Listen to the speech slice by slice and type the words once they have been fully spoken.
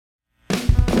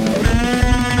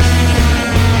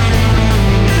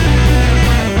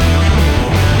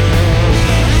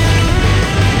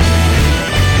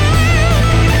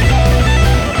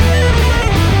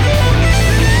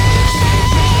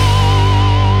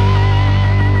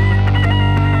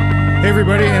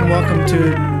everybody, and welcome to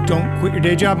Don't Quit Your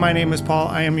Day Job. My name is Paul.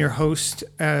 I am your host,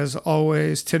 as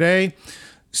always. Today,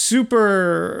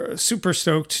 super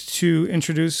stoked to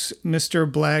introduce Mr.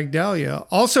 Blag Dahlia,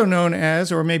 also known as,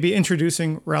 or maybe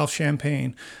introducing, Ralph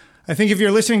Champagne. I think if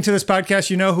you're listening to this podcast,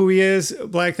 you know who he is.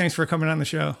 Blag, thanks for coming on the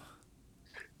show.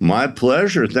 My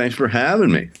pleasure. Thanks for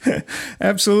having me.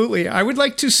 Absolutely. I would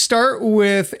like to start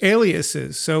with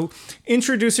aliases. So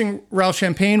introducing Ralph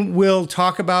Champagne, we'll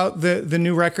talk about the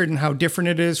new record and how different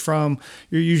it is from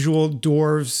your usual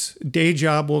Dwarves day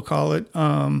job, we'll call it.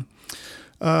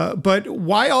 But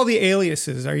why all the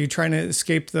aliases? Are you trying to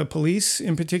escape the police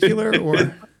in particular,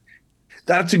 or?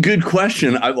 That's a good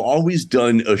question. I've always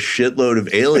done a shitload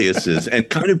of aliases and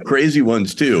kind of crazy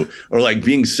ones too, or like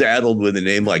being saddled with a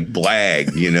name like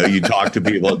Blag. You know, you talk to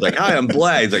people, it's like, "Hi, I'm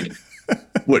Blag." It's like,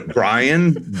 what,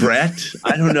 Brian, Brett?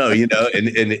 I don't know. You know, and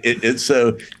it's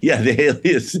so yeah. The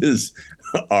aliases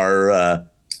are,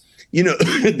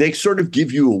 they sort of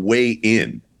give you a way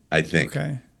in. I think.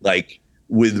 Okay. Like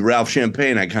with Ralph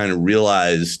Champagne, I kind of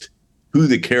realized who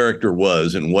the character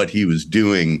was and what he was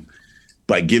doing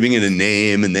by giving it a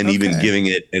name and then even giving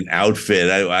it an outfit.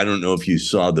 I don't know if you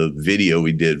saw the video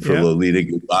we did for Lolita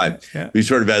Goodbye. Yeah. He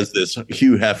sort of has this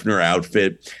Hugh Hefner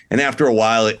outfit. And after a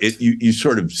while, you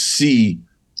sort of see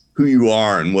who you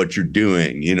are and what you're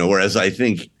doing, you know, whereas I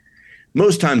think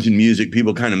most times in music,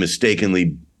 people kind of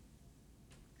mistakenly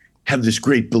have this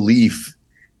great belief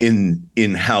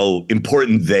in how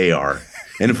important they are.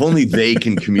 And if only they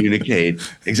can communicate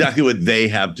exactly what they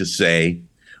have to say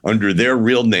under their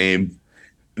real name,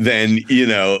 then, you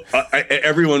know,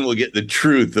 everyone will get the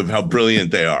truth of how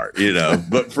brilliant they are, you know.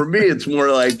 But for me, it's more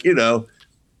like, you know,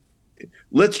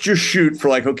 let's just shoot for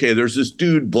like, okay, there's this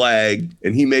dude Blag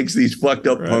and he makes these fucked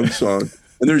up punk songs.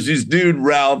 And there's this dude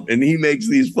Ralph and he makes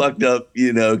these fucked up,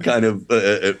 you know, kind of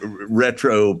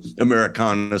retro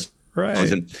Americana songs.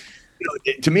 Right. And you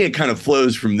know, to me, it kind of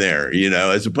flows from there, you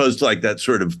know, as opposed to like that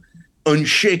sort of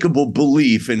unshakable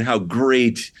belief in how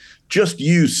great just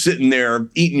you sitting there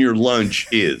eating your lunch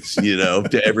is, you know,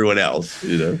 to everyone else,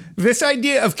 you know. This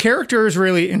idea of character is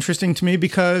really interesting to me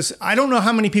because I don't know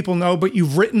how many people know, but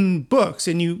you've written books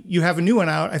and you have a new one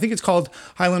out. I think it's called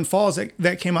Highland Falls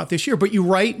that came out this year, but you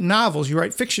write novels, you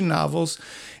write fiction novels.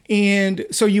 And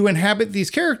so you inhabit these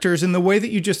characters, and the way that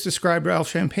you just described Ralph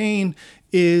Champagne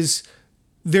is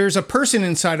there's a person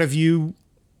inside of you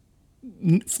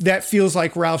that feels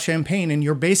like Ralph Champagne, and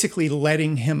you're basically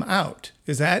letting him out.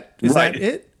 Is that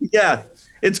it? Yeah.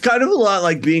 It's kind of a lot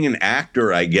like being an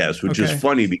actor, I guess, which is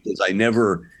funny because I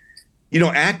never, you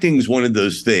know, acting is one of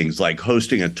those things like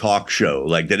hosting a talk show,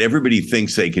 like that everybody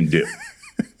thinks they can do.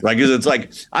 Right? Because it's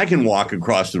like, I can walk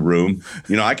across the room,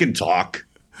 you know, I can talk.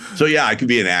 So yeah, I could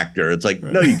be an actor. It's like,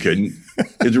 no, you couldn't.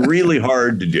 It's really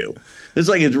hard to do. It's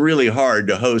like it's really hard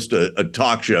to host a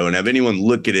talk show and have anyone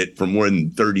look at it for more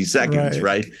than 30 seconds,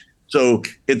 right? So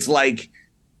it's like,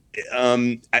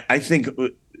 I think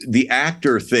the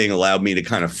actor thing allowed me to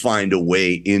kind of find a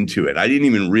way into it. I didn't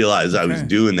even realize I was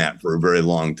doing that for a very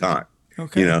long time,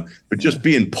 you know, but just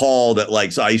being Paul that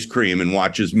likes ice cream and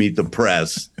watches Meet the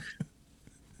Press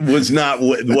was not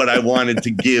what I wanted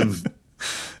to give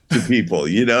to people,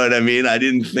 you know what I mean? I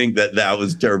didn't think that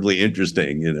was terribly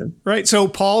interesting, you know? Right. So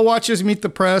Paul watches Meet the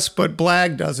Press, but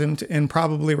Blag doesn't, and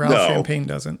probably Ralph Champagne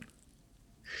doesn't.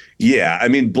 Yeah, I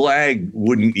mean, Blag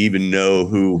wouldn't even know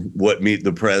what Meet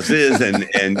the Press is,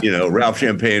 and you know, Ralph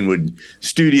Champagne would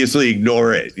studiously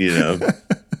ignore it, you know?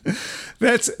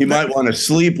 He might want to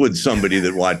sleep with somebody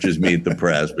that watches Meet the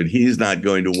Press, but he's not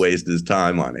going to waste his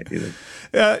time on it, you know?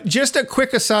 Just a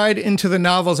quick aside into the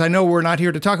novels. I know we're not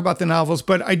here to talk about the novels,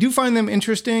 but I do find them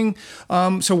interesting.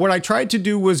 So what I tried to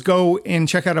do was go and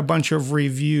check out a bunch of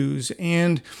reviews.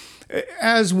 And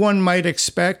as one might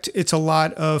expect, it's a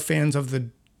lot of fans of the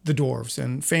Dwarves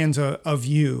and fans of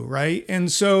you, right? And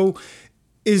so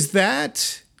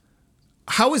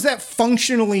how is that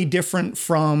functionally different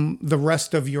from the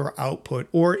rest of your output?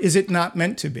 Or is it not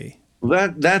meant to be?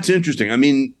 Well, that's interesting. I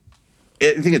mean,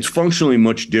 I think it's functionally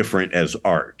much different as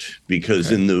art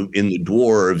because in the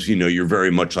Dwarves, you know, you're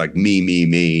very much like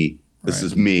me. This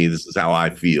is me. This is how I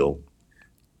feel.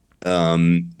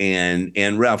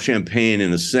 And Ralph Champagne,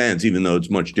 in a sense, even though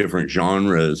it's much different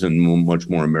genres and much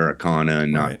more Americana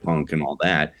and not punk and all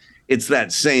that, it's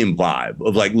that same vibe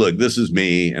of like, look, this is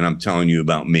me, and I'm telling you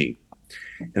about me.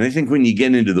 And I think when you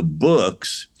get into the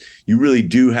books, you really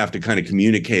do have to kind of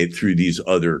communicate through these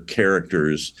other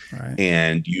characters,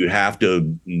 and you have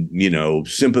to, you know,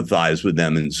 sympathize with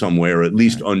them in some way, or at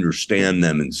least understand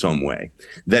them in some way.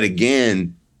 That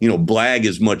again Blag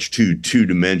is much too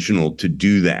two-dimensional to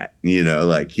do that.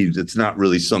 Like it's not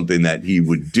really something that he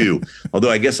would do.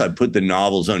 Although I guess I put the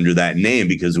novels under that name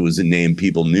because it was a name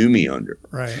people knew me under.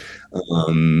 Right.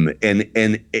 But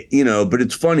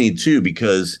it's funny too,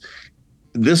 because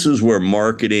this is where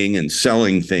marketing and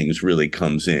selling things really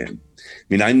comes in. I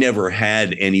mean, I never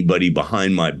had anybody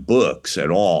behind my books at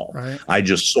all. Right. I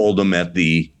just sold them at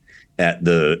the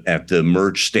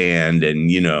merch stand,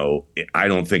 and I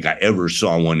don't think I ever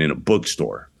saw one in a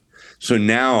bookstore. So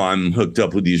now I'm hooked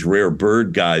up with these rare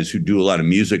bird guys who do a lot of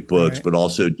music books, right. but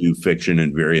also do fiction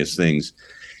and various things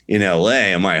in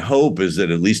LA. And my hope is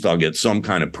that at least I'll get some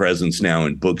kind of presence now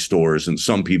in bookstores, and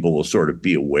some people will sort of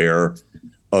be aware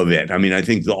of it. I mean, I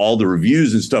think all the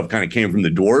reviews and stuff kind of came from the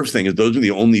Dwarves thing, because those are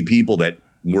the only people that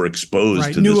were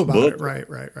exposed to knew this about book. It.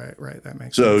 Right. That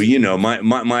makes so, sense.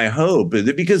 My hope is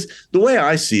that, because the way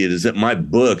I see it is that my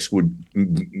books would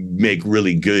make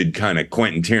really good kind of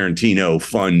Quentin Tarantino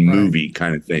fun movie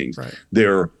kind of things. Right.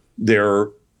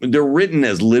 They're written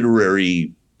as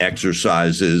literary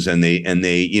exercises, and they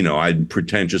I'm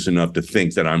pretentious enough to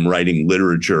think that I'm writing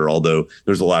literature, although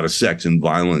there's a lot of sex and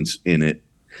violence in it.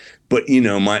 But,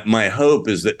 my hope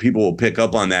is that people will pick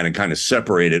up on that and kind of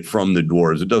separate it from the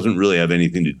Dwarves. It doesn't really have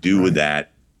anything to do with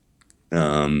that.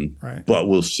 But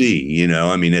we'll see,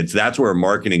 I mean, that's where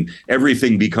marketing,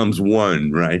 everything becomes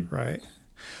one, right? Right.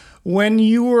 When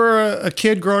you were a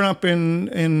kid growing up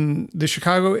in the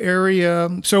Chicago area,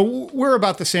 so we're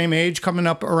about the same age, coming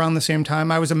up around the same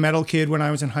time. I was a metal kid when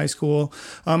I was in high school,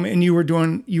 and you were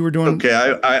doing.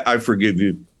 Okay, I forgive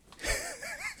you.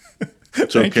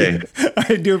 It's okay.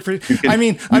 I do appreciate. You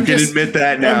can admit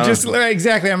that now.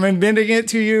 Exactly. I'm admitting it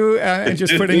to you and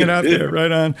just putting it out there.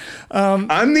 Right on.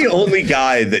 I'm the only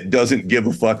guy that doesn't give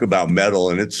a fuck about metal,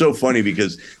 and it's so funny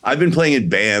because I've been playing in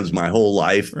bands my whole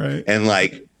life, right. And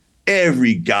like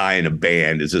every guy in a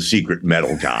band is a secret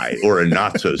metal guy or a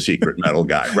not so secret metal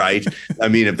guy, right? I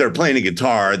mean, if they're playing a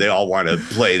guitar, they all want to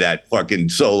play that fucking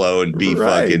solo and be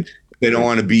fucking. They don't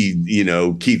want to be,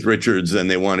 Keith Richards, and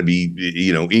they want to be,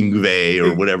 Yngwie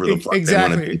or whatever the fuck they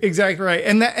want to be. Exactly right.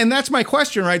 And that's my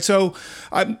question, right? So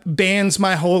bands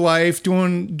my whole life,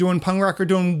 doing punk rock or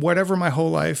doing whatever my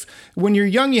whole life. When you're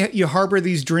young, you harbor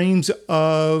these dreams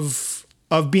of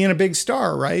being a big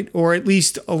star, right? Or at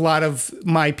least a lot of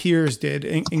my peers did,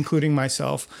 including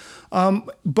myself.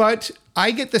 But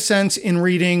I get the sense in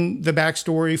reading the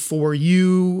backstory for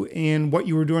you and what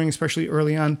you were doing, especially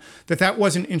early on, that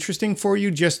wasn't interesting for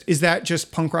you. Is that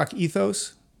just punk rock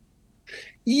ethos?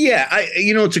 Yeah,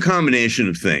 it's a combination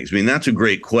of things. I mean, that's a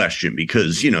great question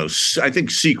because, I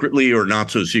think secretly or not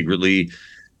so secretly,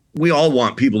 we all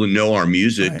want people to know our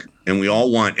music, right. And we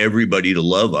all want everybody to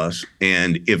love us.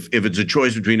 And if it's a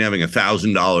choice between having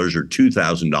 $1,000 or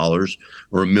 $2,000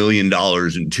 or $1 million and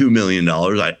 $2 million,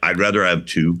 I'd rather have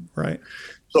two. Right.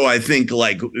 So I think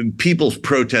like people's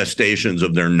protestations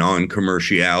of their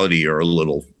non-commerciality are a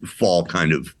little fall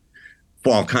kind of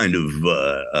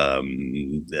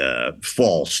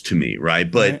false to me.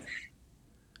 Right. But right.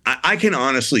 I can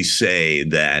honestly say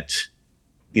that,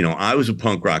 I was a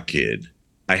punk rock kid.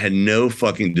 I had no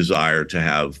fucking desire to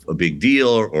have a big deal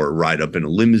or ride up in a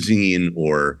limousine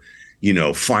or,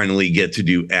 finally get to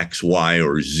do X, Y,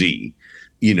 or Z,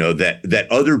 that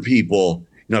other people,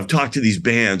 I've talked to these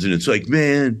bands and it's like,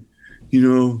 man,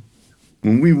 when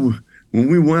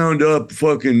we wound up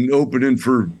fucking opening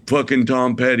for fucking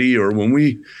Tom Petty, or when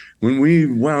we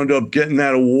wound up getting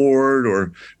that award,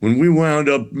 or when we wound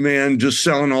up, man, just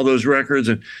selling all those records,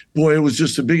 and boy, it was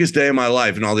just the biggest day of my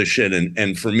life and all this shit.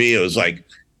 And for me, it was like,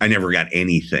 I never got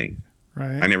anything.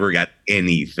 Right. I never got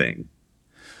anything.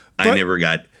 I never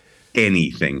got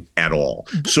anything at all.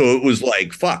 So it was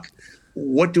like, fuck,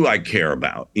 what do I care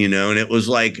about? And it was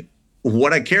like,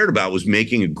 what I cared about was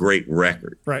making a great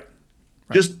record. Right.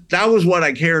 Just that was what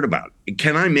I cared about.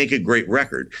 Can I make a great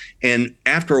record? And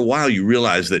after a while, you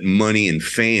realize that money and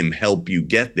fame help you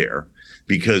get there.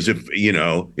 Because if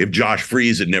Josh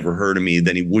Freese had never heard of me,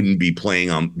 then he wouldn't be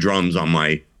playing on drums on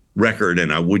my record,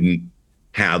 and I wouldn't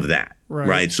have that.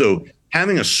 Right. So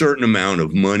having a certain amount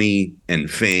of money and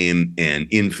fame and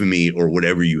infamy or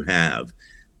whatever you have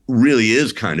really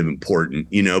is kind of important,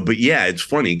 But yeah, it's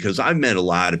funny because I've met a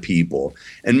lot of people,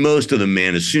 and most of them,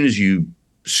 man, as soon as you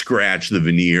scratch the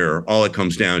veneer, all it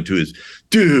comes down to is,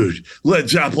 dude, Led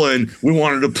Zeppelin, we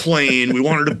wanted a plane, we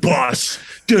wanted a bus,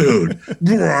 dude,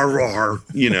 rah, rah,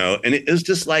 and it's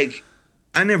just like,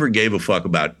 I never gave a fuck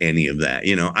about any of that.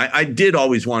 I did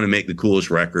always want to make the coolest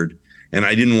record, and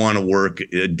I didn't want to work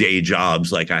day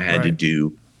jobs like I had to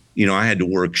do. I had to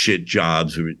work shit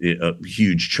jobs a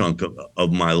huge chunk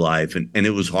of my life, and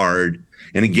it was hard.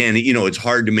 And again, it's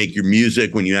hard to make your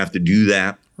music when you have to do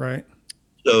that. Right.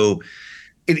 So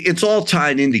it's all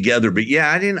tied in together. But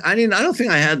yeah, I don't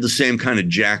think I had the same kind of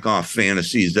jack off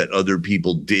fantasies that other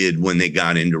people did when they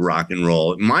got into rock and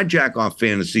roll. My jack off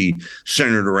fantasy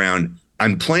centered around,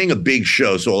 I'm playing a big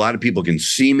show so a lot of people can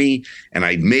see me, and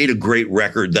I made a great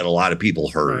record that a lot of people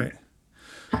heard.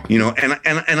 Right.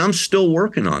 And I'm still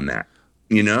working on that,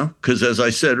 because as I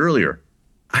said earlier,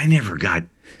 I never got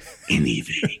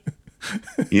anything.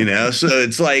 So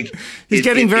it's like he's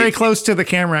getting very close to the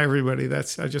camera, everybody. Yeah.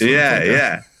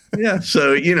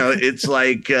 So, it's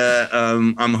like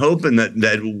I'm hoping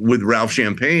that with Ralph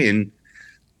Champagne,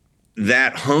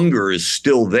 that hunger is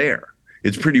still there.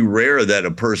 It's pretty rare that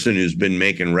a person who's been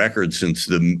making records since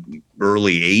the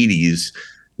early 80s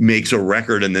makes a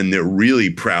record and then they're really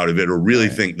proud of it, or really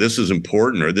think this is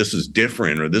important, or this is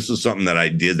different, or this is something that I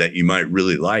did that you might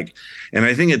really like. And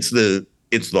I think it's the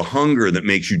hunger that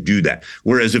makes you do that.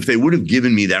 Whereas if they would have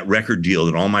given me that record deal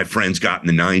that all my friends got in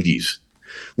the 90s,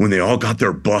 when they all got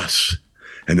their bus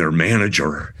and their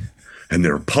manager and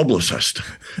their publicist,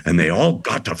 and they all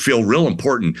got to feel real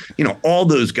important, all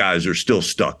those guys are still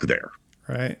stuck there.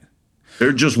 Right.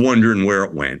 They're just wondering where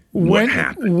it went, what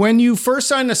happened. When you first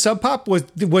signed to Sub Pop,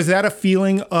 was that a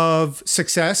feeling of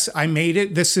success? I made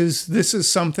it. This is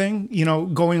something,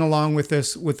 going along with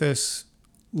this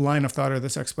line of thought or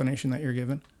this explanation that you're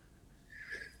given?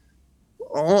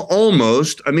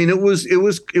 Almost. I mean, it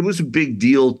was a big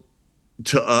deal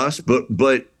to us, but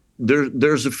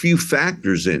there's a few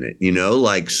factors in it,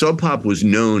 like Sub Pop was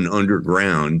known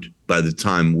underground by the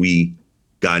time we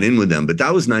got in with them, but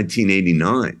that was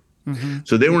 1989. Mm-hmm.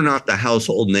 So they were not the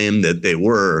household name that they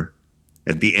were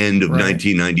at the end of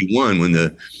 1991 when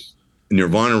the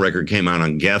Nirvana record came out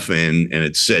on Geffen and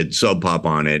it said Sub Pop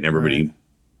on it, and everybody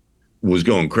was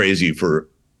going crazy for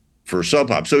Sub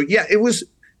Pop. So yeah,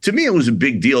 to me, it was a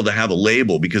big deal to have a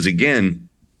label, because again,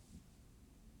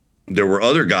 there were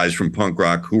other guys from punk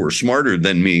rock who were smarter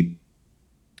than me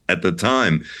at the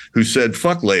time who said,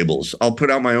 fuck labels. I'll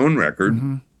put out my own record.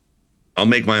 Mm-hmm. I'll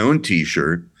make my own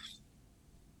t-shirt.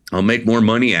 I'll make more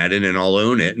money at it and I'll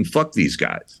own it, and fuck these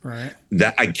guys. Right.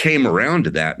 That I came around to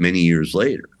that many years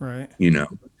later. Right.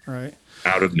 Right.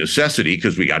 Out of necessity,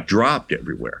 because we got dropped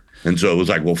everywhere. And so it was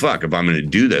like, well, fuck, if I'm going to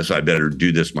do this, I better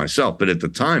do this myself. But at the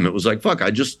time it was like, fuck, I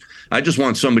just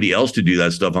want somebody else to do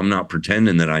that stuff. I'm not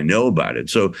pretending that I know about it.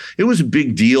 So it was a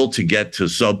big deal to get to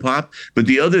Sub Pop. But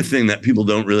the other thing that people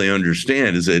don't really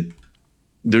understand is that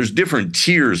there's different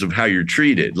tiers of how you're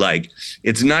treated. Like,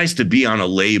 it's nice to be on a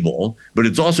label, but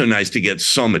it's also nice to get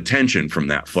some attention from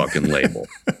that fucking label.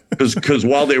 Because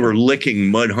while they were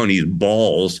licking Mudhoney's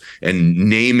balls and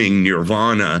naming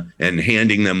Nirvana and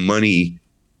handing them money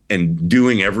and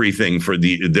doing everything for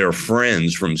their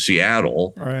friends from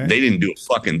Seattle, they didn't do a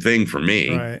fucking thing for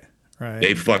me. Right.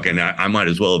 They fucking, I might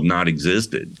as well have not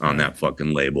existed on that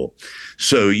fucking label.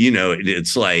 So,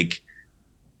 it's like,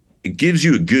 it gives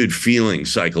you a good feeling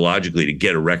psychologically to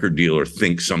get a record deal or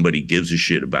think somebody gives a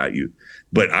shit about you.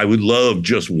 But I would love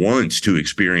just once to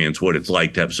experience what it's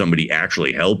like to have somebody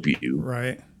actually help you.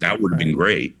 Right. That would have been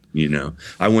great.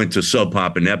 I went to Sub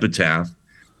Pop and Epitaph.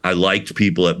 I liked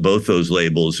people at both those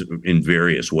labels in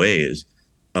various ways.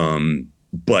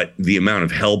 But the amount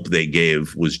of help they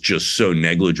gave was just so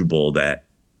negligible that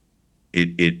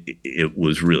it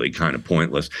was really kind of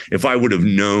pointless. If I would have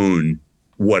known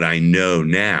what I know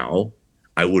now,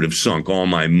 I would have sunk all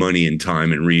my money and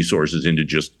time and resources into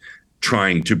just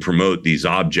trying to promote these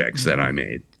objects that I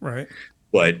made. Right.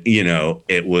 But,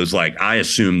 it was like, I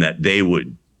assumed that they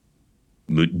would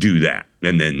do that.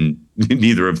 And then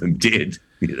neither of them did.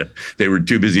 They were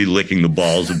too busy licking the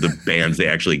balls of the bands they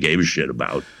actually gave a shit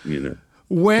about,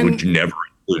 which never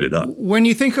included us. When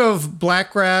you think of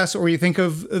Blackgrass, or you think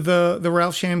of the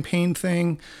Ralph Champagne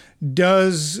thing,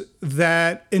 does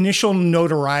that initial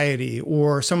notoriety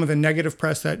or some of the negative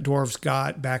press that Dwarves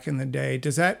got back in the day,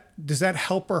 does that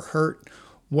help or hurt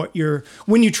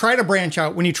when you try to branch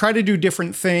out, when you try to do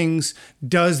different things,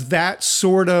 does that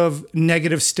sort of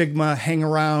negative stigma hang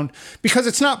around? Because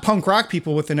it's not punk rock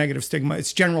people with the negative stigma,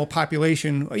 it's general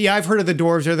population. Yeah, I've heard of the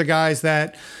Dwarves. They're the guys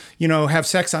that, have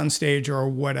sex on stage or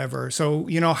whatever. So,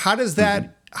 how does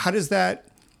that,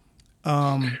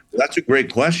 That's a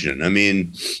great question. I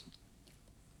mean,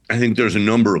 I think there's a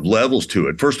number of levels to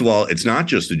it. First of all, it's not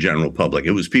just the general public.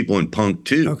 It was people in punk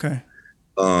too. Okay.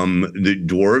 The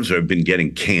Dwarves have been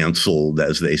getting canceled,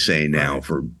 as they say now,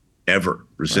 forever,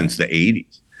 since the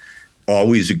 80s.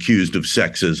 Always accused of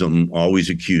sexism, always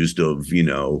accused of,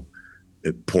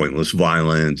 pointless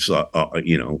violence,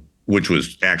 which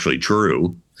was actually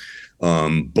true.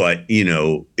 But,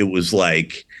 it was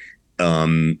like,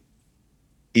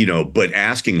 but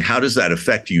asking how does that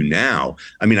affect you now?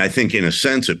 I mean, I think in a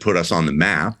sense it put us on the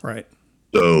map. Right.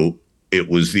 So it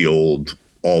was the old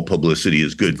all publicity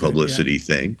is good publicity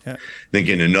thing. Yeah. I think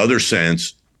in another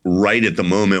sense, right at the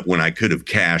moment when I could have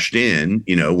cashed in,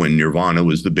 when Nirvana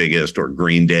was the biggest or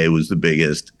Green Day was the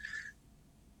biggest,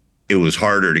 it was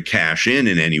harder to cash in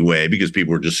any way because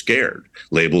people were just scared.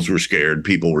 Labels were scared.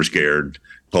 People were scared.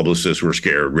 Publicists were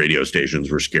scared. Radio stations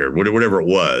were scared. Whatever it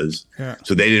was. Yeah.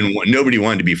 So nobody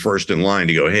wanted to be first in line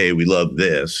to go, hey, we love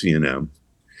this,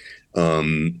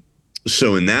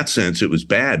 So in that sense, it was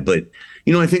bad. But,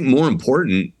 I think more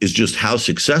important is just how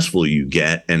successful you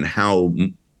get and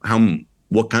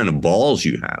what kind of balls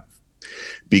you have.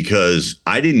 Because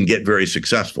I didn't get very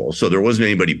successful. So there wasn't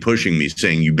anybody pushing me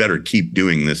saying, you better keep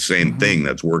doing this same thing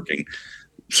that's working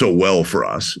so well for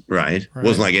us, right? It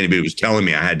wasn't like anybody was telling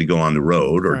me I had to go on the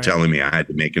road or telling me I had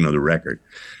to make another record.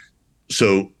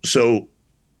 So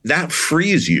that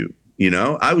frees you,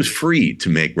 I was free to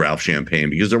make Ralph Champagne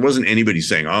because there wasn't anybody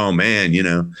saying, oh man,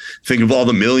 think of all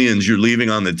the millions you're leaving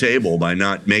on the table by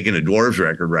not making a Dwarves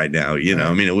record right now.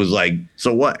 I mean, it was like,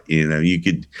 so what, you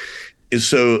could.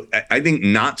 So I think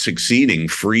not succeeding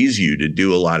frees you to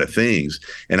do a lot of things.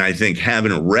 And I think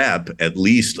having a rep at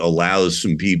least allows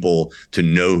some people to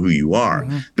know who you are.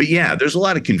 Mm-hmm. But yeah, there's a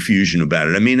lot of confusion about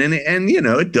it. I mean, and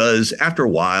it does. After a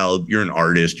while, you're an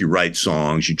artist, you write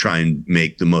songs, you try and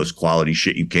make the most quality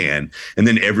shit you can. And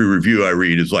then every review I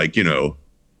read is like,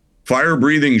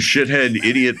 fire-breathing shithead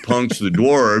idiot punks, the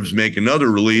Dwarves, make another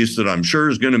release that I'm sure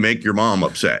is going to make your mom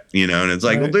upset, and it's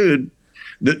like, well, dude,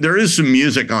 there is some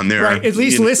music on there. Right. At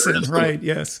least listen. Right.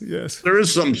 Yes. There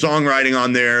is some songwriting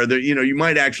on there that, you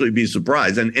might actually be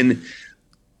surprised. And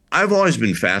I've always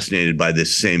been fascinated by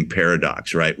this same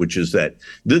paradox, right? Which is that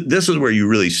this is where you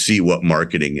really see what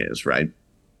marketing is, right?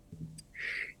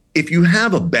 If you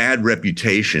have a bad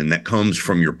reputation that comes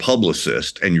from your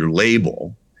publicist and your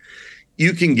label,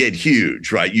 you can get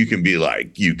huge, right? You can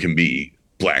be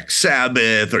Black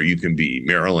Sabbath, or you can be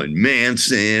Marilyn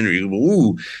Manson,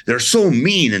 or they're so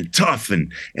mean and tough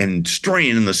and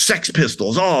strange, and the Sex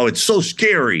Pistols, it's so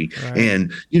scary. Right.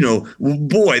 And,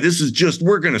 boy,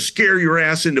 we're going to scare your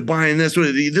ass into buying this.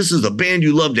 This is a band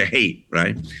you love to hate,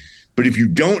 right? But if you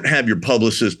don't have your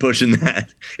publicist pushing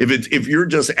that, if you're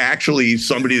just actually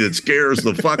somebody that scares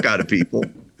the fuck out of people,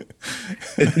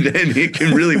 then it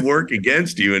can really work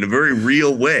against you in a very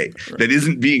real way that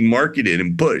isn't being marketed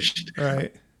and pushed.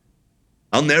 Right.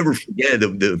 I'll never forget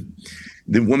the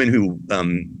woman who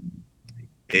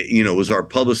was our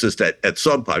publicist at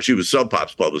Sub Pop. She was Sub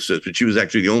Pop's publicist, but she was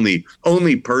actually the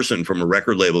only person from a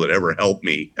record label that ever helped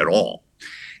me at all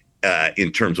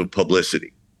in terms of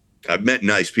publicity. I've met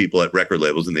nice people at record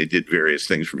labels and they did various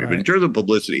things for me. Right. But in terms of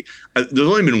publicity, there's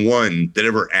only been one that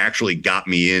ever actually got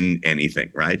me in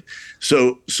anything, right?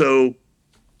 So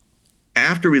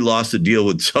after we lost the deal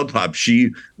with Sub Pop, she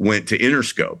went to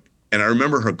Interscope. And I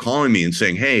remember her calling me and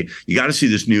saying, hey, you got to see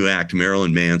this new act,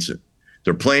 Marilyn Manson.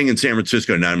 They're playing in San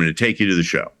Francisco now. I'm going to take you to the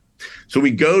show. So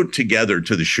we go together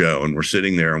to the show and we're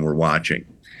sitting there and we're watching.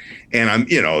 And I'm,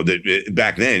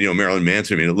 back then, Marilyn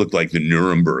Manson, it looked like the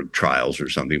Nuremberg trials or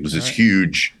something. It was this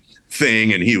huge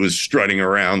thing and he was strutting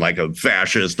around like a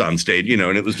fascist on stage,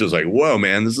 and it was just like, whoa,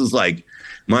 man, this is like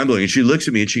mind blowing. And she looks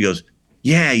at me and she goes,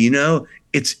 yeah,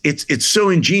 it's so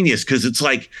ingenious because it's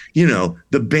like,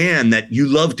 the band that you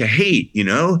love to hate,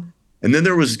 And then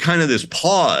there was kind of this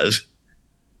pause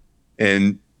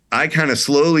and I kind of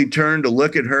slowly turned to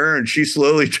look at her and she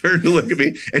slowly turned to look at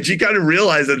me and she kind of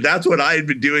realized that that's what I had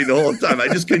been doing the whole time. I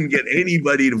just couldn't get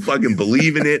anybody to fucking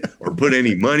believe in it or put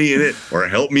any money in it or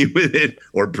help me with it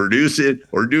or produce it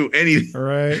or do anything.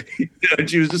 Right. And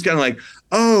she was just kind of like,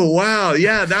 oh, wow.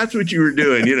 Yeah, that's what you were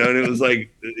doing. And it was like,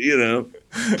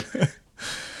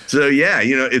 So, yeah,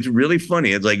 it's really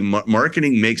funny. It's like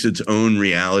marketing makes its own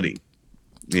reality.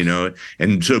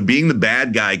 And so being the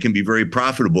bad guy can be very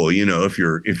profitable, if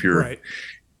you're right.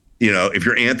 If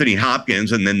you're Anthony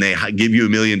Hopkins and then they give you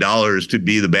 $1 million to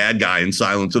be the bad guy in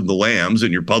Silence of the Lambs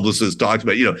and your publicist talks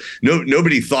about,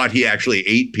 nobody thought he actually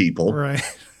ate people. Right.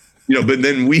 But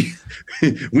then we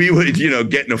would,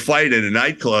 get in a fight at a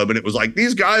nightclub and it was like,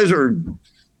 these guys are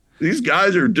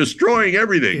destroying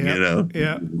everything,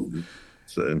 Yeah.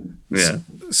 So, yeah.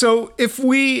 So if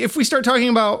we start talking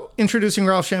about introducing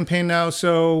Ralph Champagne now,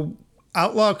 so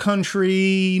outlaw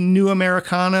country, new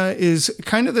Americana is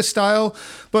kind of the style.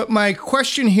 But my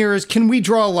question here is, can we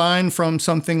draw a line from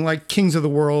something like Kings of the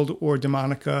World or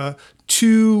Demonica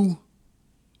to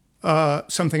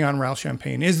something on Ralph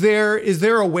Champagne? Is there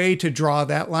a way to draw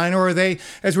that line, or are they,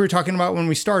 as we were talking about when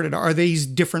we started, are these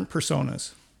different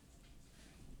personas?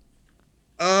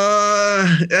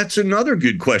 That's another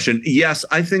good question. Yes,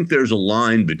 I think there's a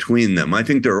line between them. I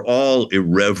think they're all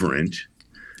irreverent,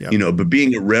 Yep. but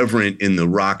being irreverent in the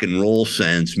rock and roll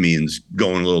sense means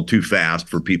going a little too fast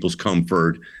for people's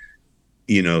comfort,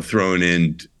 throwing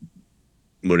in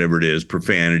whatever it is,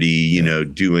 profanity,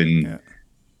 doing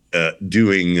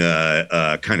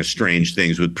kind of strange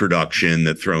things with production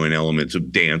that throw in elements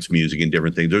of dance music and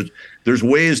different things. There's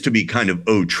ways to be kind of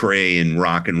outre in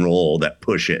rock and roll that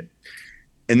push it.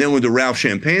 And then with the Ralph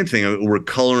Champagne thing, we're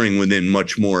coloring within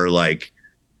much more like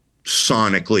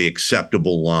sonically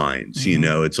acceptable lines.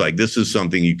 It's like, this is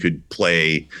something you could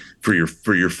play for your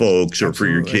folks or Absolutely. For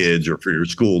your kids or for your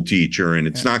school teacher. And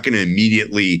it's not going to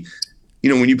immediately,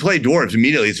 when you play Dwarves,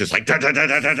 immediately it's just like, da, da, da,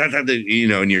 da, da, da,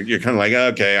 da, and you're kind of like,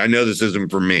 okay, I know this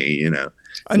isn't for me,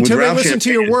 Until they listen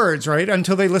to your words, right?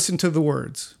 Until they listen to the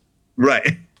words.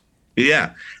 Right.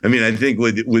 Yeah. I mean, I think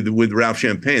with Ralph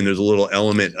Champagne, there's a little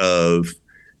element of,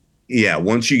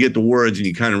 once you get the words and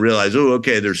you kind of realize, oh,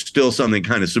 okay, there's still something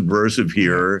kind of subversive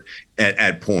here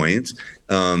at points.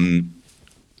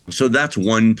 So that's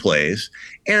one place.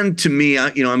 And to me,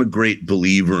 I'm a great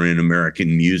believer in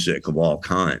American music of all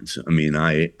kinds. I mean,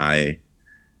 I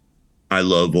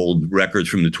love old records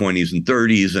from the 20s and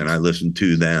 30s, and I listen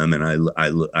to them, and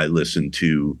I listen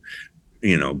to,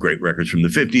 great records from the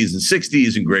 50s and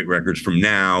 60s and great records from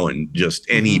now, and just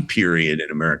any period in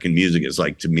American music is,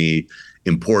 like, to me,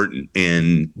 important.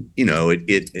 And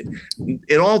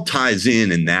it all ties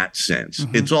in that sense.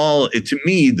 It's all, to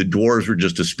me, the Doors were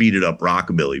just a speeded up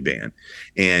rockabilly band,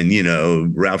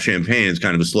 and Ralph Champagne is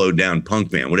kind of a slowed down punk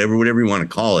band, whatever you want to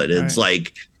call it. It's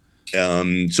like,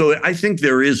 so I think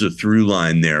there is a through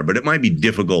line there, but it might be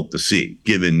difficult to see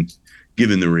given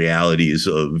the realities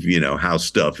of how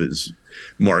stuff is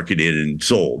marketed and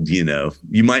sold.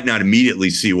 You might not immediately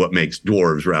see what makes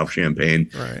Dwarves Ralph Champagne,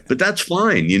 but that's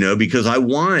fine, because I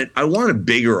want a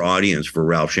bigger audience for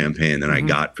Ralph Champagne than I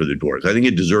got for the Doors. I think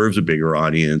it deserves a bigger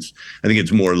audience. I think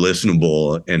it's more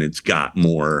listenable, and it's got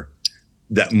more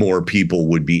that more people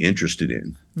would be interested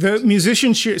in. The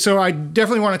musicianship. So I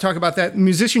definitely want to talk about that.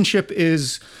 Musicianship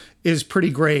is pretty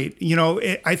great.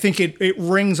 I think it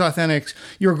rings authentic.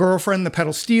 Your Girlfriend, the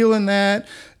pedal steel in that.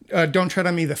 Don't Tread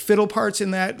on Me, the fiddle parts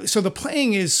in that. So the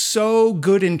playing is so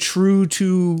good and true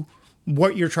to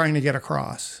what you're trying to get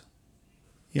across.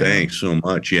 Thanks so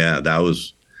much. Yeah,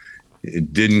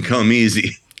 it didn't come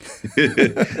easy.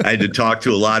 I had to talk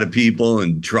to a lot of people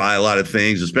and try a lot of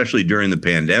things, especially during the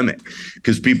pandemic,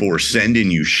 because people were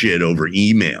sending you shit over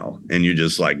email, and you're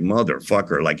just like,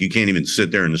 motherfucker, like, you can't even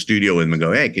sit there in the studio with them and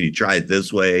go, hey, can you try it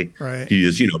this way? Right.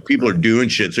 You just, people are doing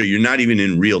shit, so you're not even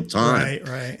in real time.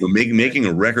 Right. Making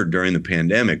a record during the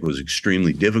pandemic was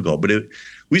extremely difficult, but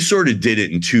we sort of did it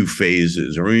in two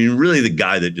phases. I mean, really, the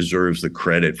guy that deserves the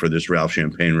credit for this Ralph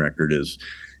Champagne record is,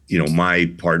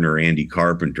 my partner, Andy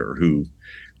Carpenter, who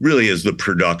really is the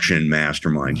production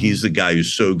mastermind. He's the guy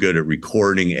who's so good at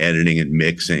recording, editing, and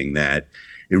mixing that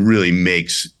it really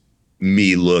makes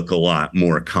me look a lot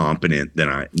more competent than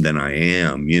I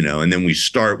am, And then we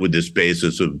start with this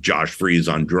basis of Josh Freese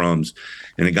on drums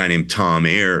and a guy named Tom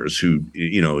Ayers, who,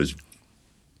 is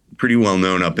pretty well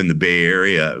known up in the Bay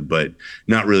Area, but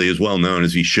not really as well known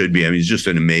as he should be. I mean, he's just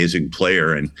an amazing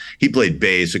player, and he played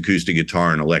bass, acoustic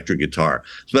guitar, and electric guitar.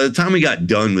 So by the time we got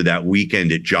done with that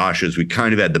weekend at Josh's, we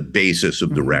kind of had the basis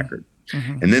of the record.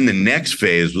 And then the next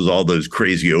phase was all those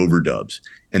crazy overdubs.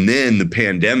 And then the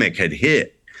pandemic had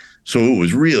hit. So it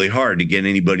was really hard to get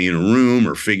anybody in a room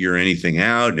or figure anything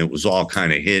out. And it was all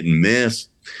kind of hit and miss.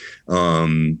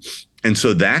 And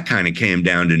so that kind of came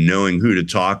down to knowing who to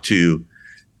talk to,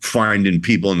 finding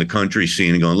people in the country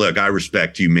scene and going, look, I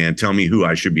respect you, man. Tell me who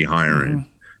I should be hiring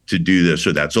to do this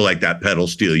or that. So like that pedal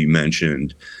steel you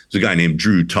mentioned, there's a guy named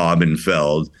Drew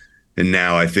Taubenfeld. And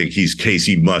now I think he's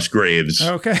Casey Musgraves.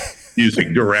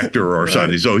 Music director or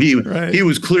something. So he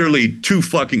was clearly too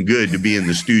fucking good to be in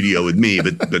the studio with me,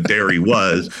 but there he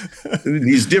was.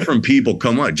 These different people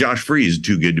come on. Josh Freese is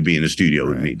too good to be in the studio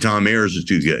with me. Tom Ayers is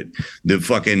too good. The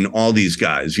fucking all these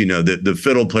guys, the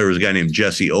fiddle player is a guy named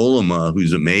Jesse Olema,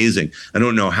 who's amazing. I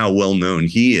don't know how well known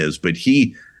he is, but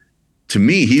to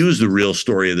me, he was the real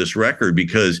story of this record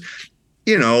because,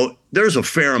 there's a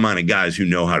fair amount of guys who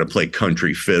know how to play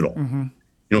country fiddle.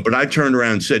 But I turned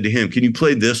around and said to him, can you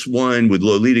play this one with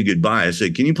Lolita Goodbye? I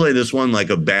said, can you play this one like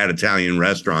a bad Italian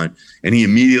restaurant? And he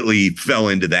immediately fell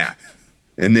into that.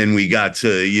 And then we got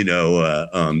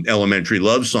to, Elementary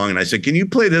Love Song. And I said, can you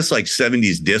play this like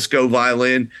 70s disco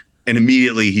violin? And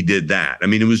immediately he did that. I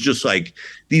mean, it was just like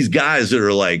these guys that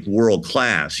are like world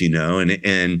class,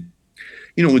 and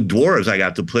with Dwarves, I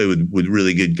got to play with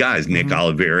really good guys. Nick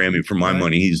Oliveri, I mean, for my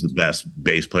money, he's the best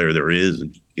bass player there is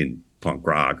in punk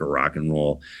rock or rock and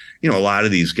roll. A lot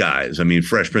of these guys. I mean,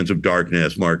 Fresh Prince of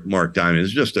Darkness, Mark Diamond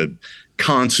is just a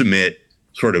consummate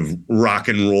sort of rock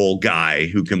and roll guy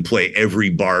who can play every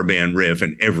bar band riff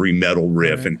and every metal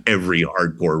riff and every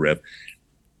hardcore riff.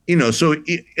 So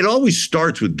it always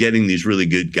starts with getting these really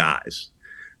good guys.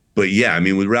 But yeah, I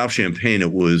mean, with Ralph Champagne,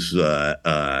 it was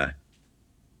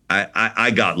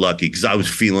I got lucky because I was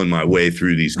feeling my way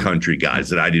through these country guys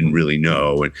that I didn't really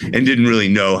know and didn't really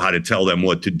know how to tell them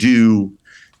what to do.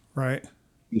 Right.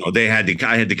 I had to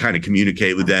kind of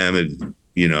communicate with them and,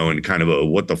 in kind of a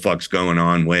what the fuck's going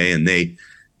on way. And they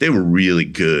were really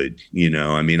good.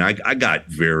 I mean, I got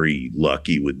very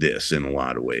lucky with this in a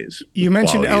lot of ways. You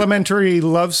mentioned Elementary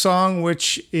Love Song,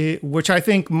 which I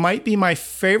think might be my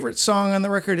favorite song on the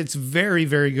record. It's very,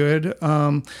 very good.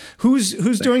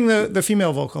 Who's doing the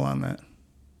female vocal on that?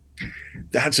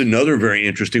 That's another very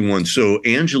interesting one. So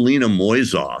Angelina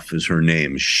Moisoff is her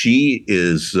name. She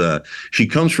is she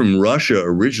comes from Russia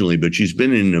originally, but she's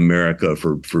been in America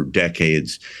for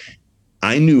decades.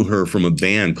 I knew her from a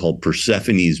band called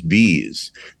Persephone's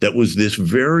Bees that was this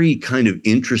very kind of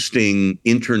interesting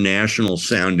international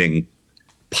sounding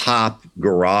pop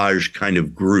garage kind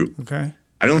of group. Okay.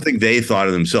 I don't think they thought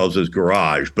of themselves as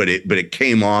garage, but it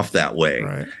came off that way.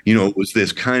 Right. It was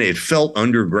this kind of, it felt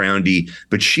undergroundy,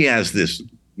 but she has this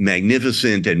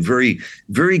magnificent and very,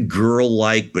 very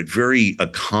girl-like, but very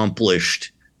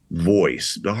accomplished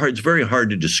voice. It's very hard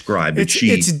to describe.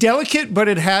 It's delicate, but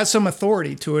it has some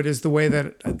authority to it, is the way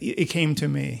that it came to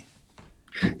me.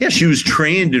 Yeah, she was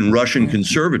trained in Russian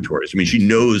conservatories. I mean, she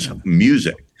knows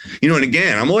music. And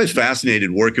again, I'm always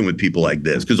fascinated working with people like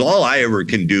this because all I ever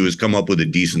can do is come up with a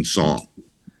decent song.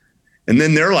 And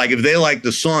then they're like, if they like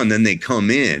the song, then they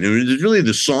come in. And it's really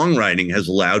the songwriting has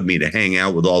allowed me to hang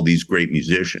out with all these great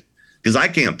musicians because I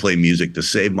can't play music to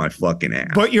save my fucking ass.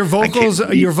 But your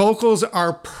vocals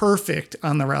are perfect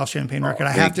on the Ralph Champagne record,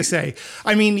 I have to say.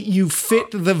 I mean, you fit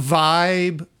the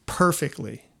vibe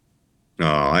perfectly. Oh,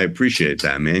 I appreciate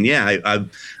that, man. Yeah, I've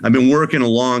been working a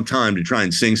long time to try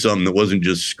and sing something that wasn't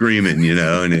just screaming,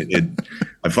 and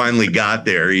I finally got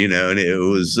there, and it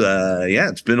was,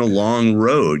 it's been a long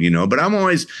road, but I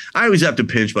always have to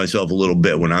pinch myself a little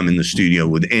bit when I'm in the studio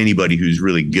with anybody who's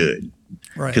really good.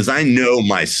 Right. Because I know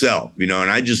myself, and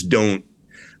I just don't,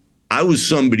 I was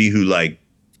somebody who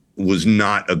was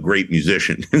not a great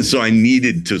musician. And so I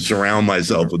needed to surround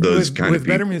myself with those kind of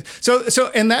people. Better music.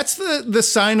 So, and that's the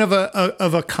sign of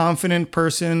a confident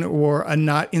person or a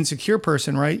not insecure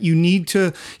person, right? You need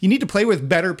to play with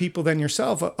better people than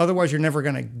yourself. Otherwise you're never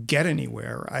going to get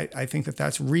anywhere. I think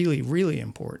that's really, really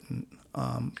important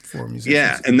for musicians.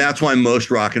 Yeah. And that's why most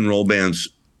rock and roll bands,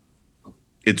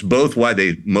 it's both why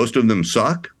most of them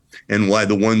suck and why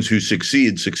the ones who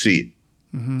succeed.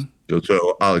 Mm-hmm.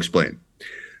 So I'll explain.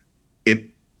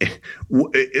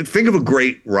 Think of a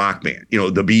great rock band,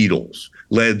 the Beatles,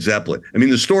 Led Zeppelin. I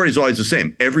mean, the story is always the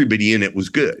same. Everybody in it was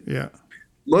good. Yeah.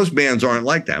 Most bands aren't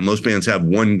like that. Most bands have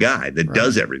one guy that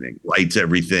does everything, writes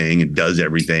everything and does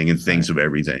everything and thinks of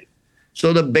everything.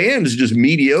 So the band is just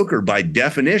mediocre by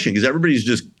definition because everybody's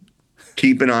just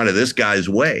keeping on to this guy's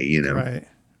way,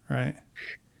 Right.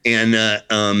 And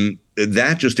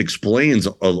that just explains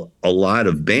a lot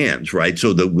of bands, right?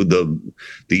 So the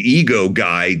ego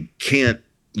guy can't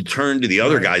turn to the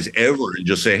other guys ever and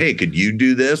just say, hey, could you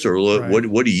do this? Or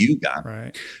what do you got?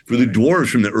 Right. For the Dwarves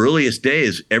from the earliest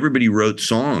days, everybody wrote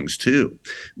songs too.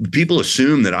 People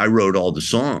assume that I wrote all the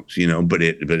songs, but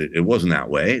it wasn't that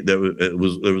way. There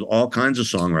was all kinds of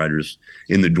songwriters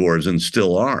in the Dwarves and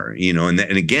still are, and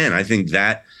again, I think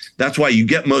that's why you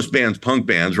get most bands, punk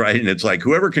bands, right? And it's like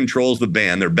whoever controls the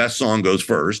band, their best song goes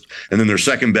first, and then their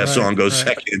second best song goes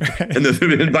second. And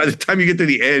then by the time you get to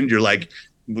the end, you're like,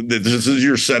 this is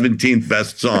your 17th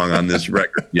best song on this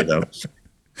record,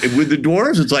 With the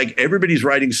Dwarves, it's like everybody's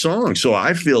writing songs. So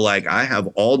I feel like I have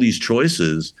all these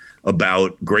choices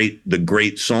about the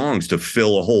great songs to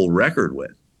fill a whole record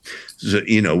with, so,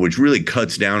 which really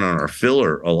cuts down on our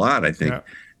filler a lot, I think. Yeah.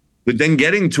 But then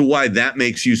getting to why that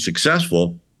makes you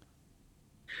successful,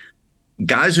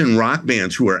 guys in rock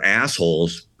bands who are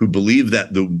assholes, who believe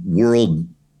that the world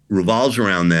revolves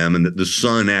around them and that the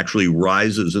sun actually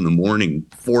rises in the morning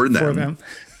for them,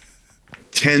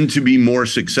 tend to be more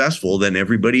successful than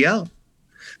everybody else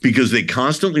because they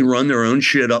constantly run their own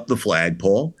shit up the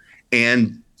flagpole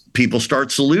and people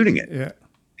start saluting it. Yeah.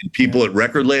 And people at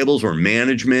record labels or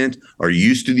management are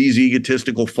used to these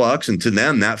egotistical fucks. And to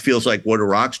them, that feels like what a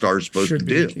rock star is supposed to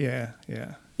do. Yeah.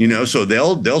 Yeah. So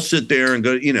they'll sit there and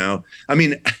go, I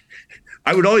mean,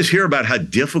 I would always hear about how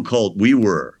difficult we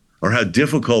were or how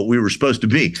difficult we were supposed to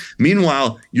be.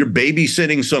 Meanwhile, you're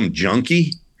babysitting some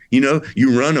junkie.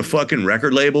 You run a fucking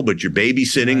record label, but you're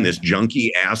babysitting this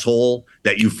junkie asshole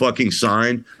that you fucking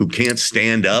signed who can't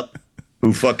stand up,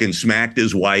 who fucking smacked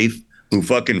his wife, who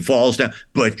fucking falls down.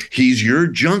 But he's your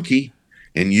junkie,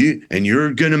 and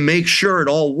you're gonna make sure it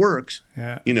all works.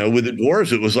 Yeah. With the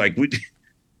Dwarves, it was like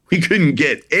we couldn't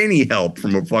get any help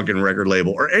from a fucking record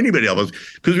label or anybody else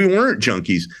because we weren't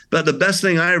junkies. But the best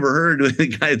thing I ever heard, the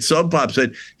guy at Sub Pop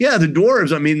said, yeah, the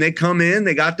Dwarves, I mean, they come in,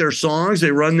 they got their songs,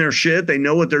 they run their shit, they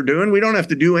know what they're doing. We don't have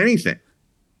to do anything.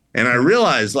 And I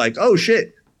realized, like, oh,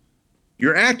 shit,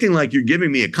 you're acting like you're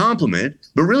giving me a compliment.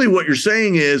 But really what you're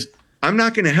saying is, I'm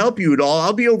not going to help you at all.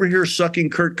 I'll be over here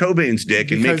sucking Kurt Cobain's dick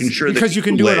and making sure because you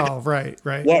can do it all. Right.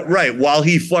 Well, right. While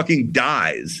he fucking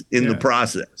dies in the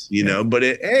process, but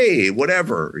hey,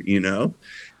 whatever,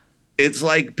 it's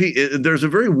like, there's a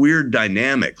very weird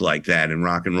dynamic like that in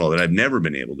rock and roll that I've never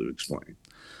been able to explain,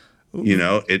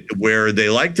 where they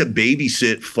like to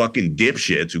babysit fucking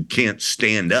dipshits who can't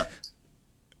stand up.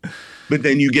 But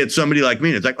then you get somebody like me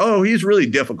and it's like, oh, he's really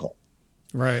difficult.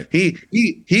 Right.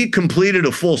 He completed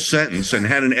a full sentence and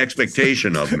had an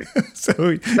expectation of me. So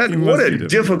what a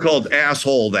difficult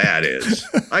asshole that is.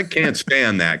 I can't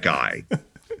stand that guy.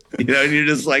 And you're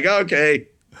just like, okay,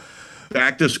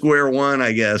 back to square one,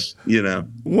 I guess,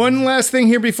 One last thing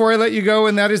here before I let you go,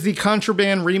 and that is the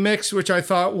Contraband remix, which I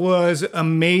thought was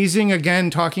amazing. Again,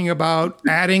 talking about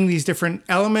adding these different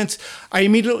elements. I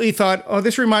immediately thought, oh,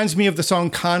 this reminds me of the song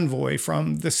Convoy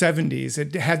from the 70s.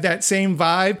 It had that same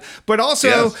vibe, but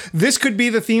also this could be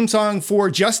the theme song for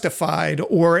Justified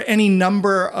or any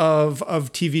number of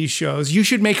TV shows. You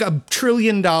should make $1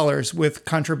 trillion with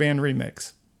Contraband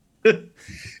remix.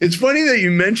 It's funny that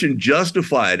you mentioned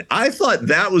Justified. I thought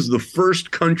that was the first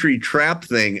country trap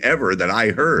thing ever that I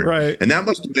heard. Right. And that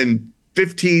must have been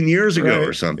 15 years ago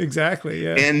or something. Exactly,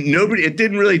 yeah. And it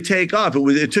didn't really take off.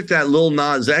 It took that Lil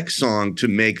Nas X song to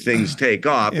make things take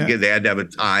off. Yeah. Again, they had to have a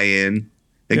tie-in.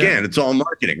 Again, it's all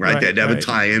marketing, right? They had to have a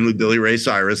tie-in with Billy Ray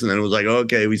Cyrus, and then it was like,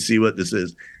 okay, we see what this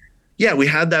is. Yeah, we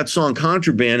had that song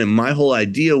Contraband, and my whole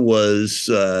idea was,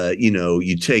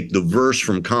 you take the verse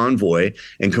from Convoy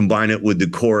and combine it with the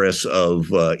chorus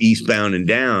of Eastbound and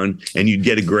Down, and you'd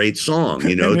get a great song.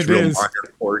 It's real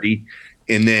minor chordy.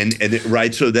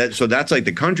 So that's like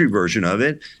the country version of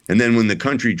it. And then when the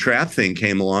country trap thing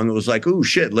came along, it was like, oh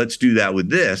shit, let's do that with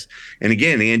this. And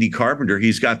again, Andy Carpenter,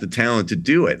 he's got the talent to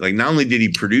do it. Like, not only did he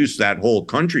produce that whole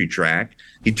country track,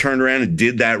 he turned around and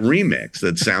did that remix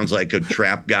that sounds like a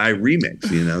trap guy remix,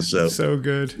 So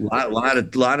good.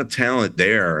 Lot of talent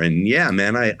there. And yeah,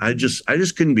 man, I just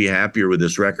couldn't be happier with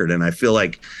this record. And I feel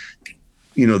like,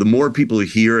 the more people who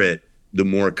hear it, the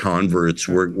more converts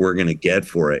we're going to get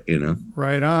for it,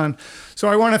 Right on. So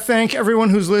I want to thank everyone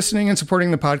who's listening and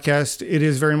supporting the podcast. It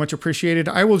is very much appreciated.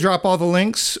 I will drop all the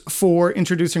links for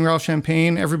introducing Ralph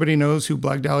Champagne. Everybody knows who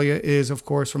Black Dahlia is, of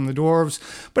course, from the Dwarves,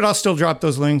 but I'll still drop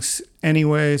those links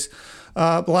anyways.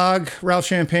 Blog, Ralph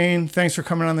Champagne, thanks for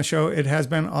coming on the show. It has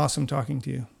been awesome talking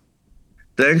to you.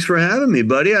 Thanks for having me,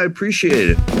 buddy. I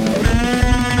appreciate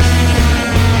it.